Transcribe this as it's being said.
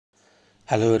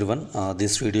Hello everyone,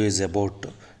 this video is about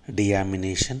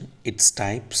deamination, its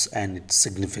types and its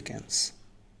significance.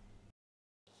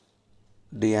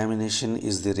 Deamination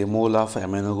is the removal of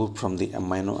amino group from the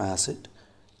amino acid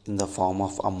in the form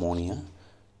of ammonia.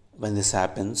 When this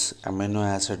happens, amino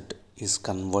acid is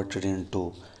converted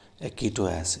into a keto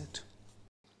acid.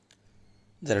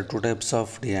 There are two types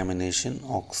of deamination,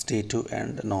 oxidative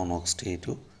and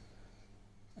non-oxidative.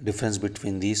 Difference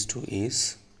between these two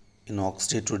is in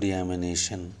oxidative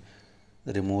deamination,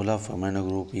 the removal of amino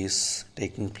group is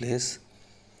taking place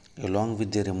along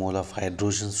with the removal of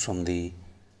hydrogens from the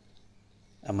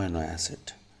amino acid.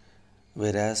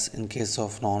 Whereas in case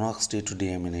of non-oxidative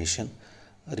deamination,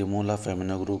 removal of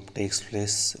amino group takes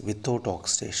place without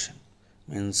oxidation.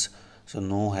 Means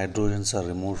no hydrogens are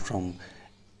removed from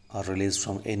or released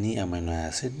from any amino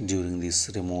acid during this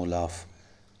removal of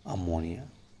ammonia.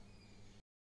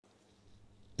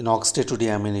 In oxidative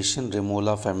deamination, removal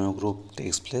of amino group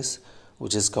takes place,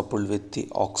 which is coupled with the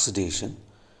oxidation.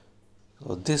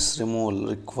 So this removal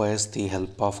requires the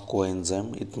help of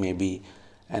coenzyme. It may be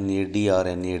NAD or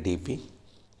NADP.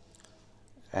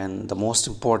 And the most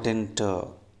important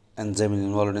enzyme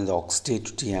involved in the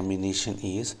oxidative deamination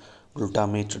is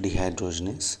glutamate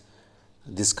dehydrogenase.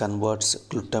 This converts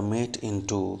glutamate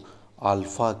into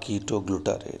alpha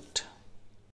ketoglutarate.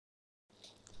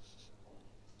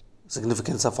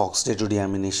 Significance of oxidative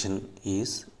deamination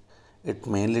is it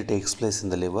mainly takes place in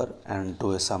the liver and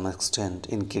to some extent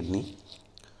in kidney.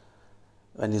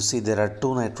 When you see there are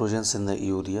two nitrogens in the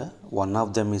urea, one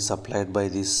of them is supplied by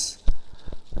this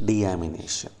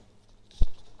deamination.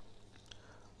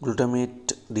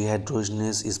 Glutamate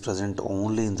dehydrogenase is present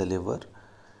only in the liver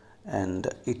and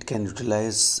it can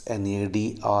utilize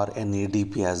NAD or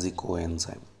NADP as the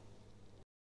coenzyme.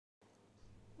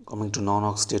 Coming to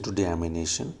non-oxidative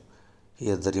deamination,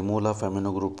 here the removal of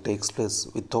amino group takes place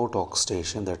without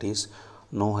oxidation, that is,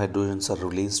 no hydrogens are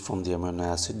released from the amino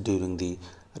acid during the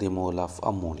removal of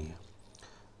ammonia.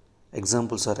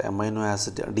 Examples are amino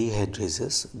acid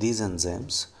dehydrases. These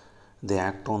enzymes, they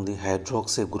act on the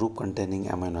hydroxy group containing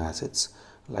amino acids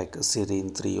like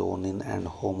serine, threonine and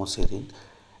homoserine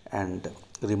and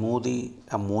remove the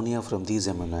ammonia from these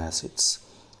amino acids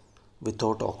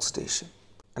without oxidation.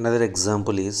 Another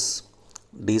example is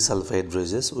Disulfide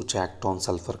bridges, which act on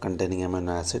sulfur containing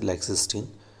amino acid like cysteine,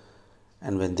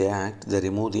 and when they act, they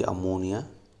remove the ammonia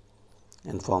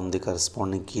and form the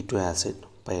corresponding keto acid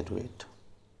pyruvate.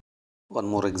 One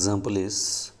more example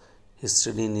is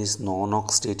histidine is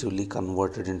non-oxidatively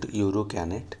converted into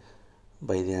urocanate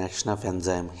by the action of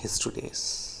enzyme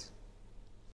histidase.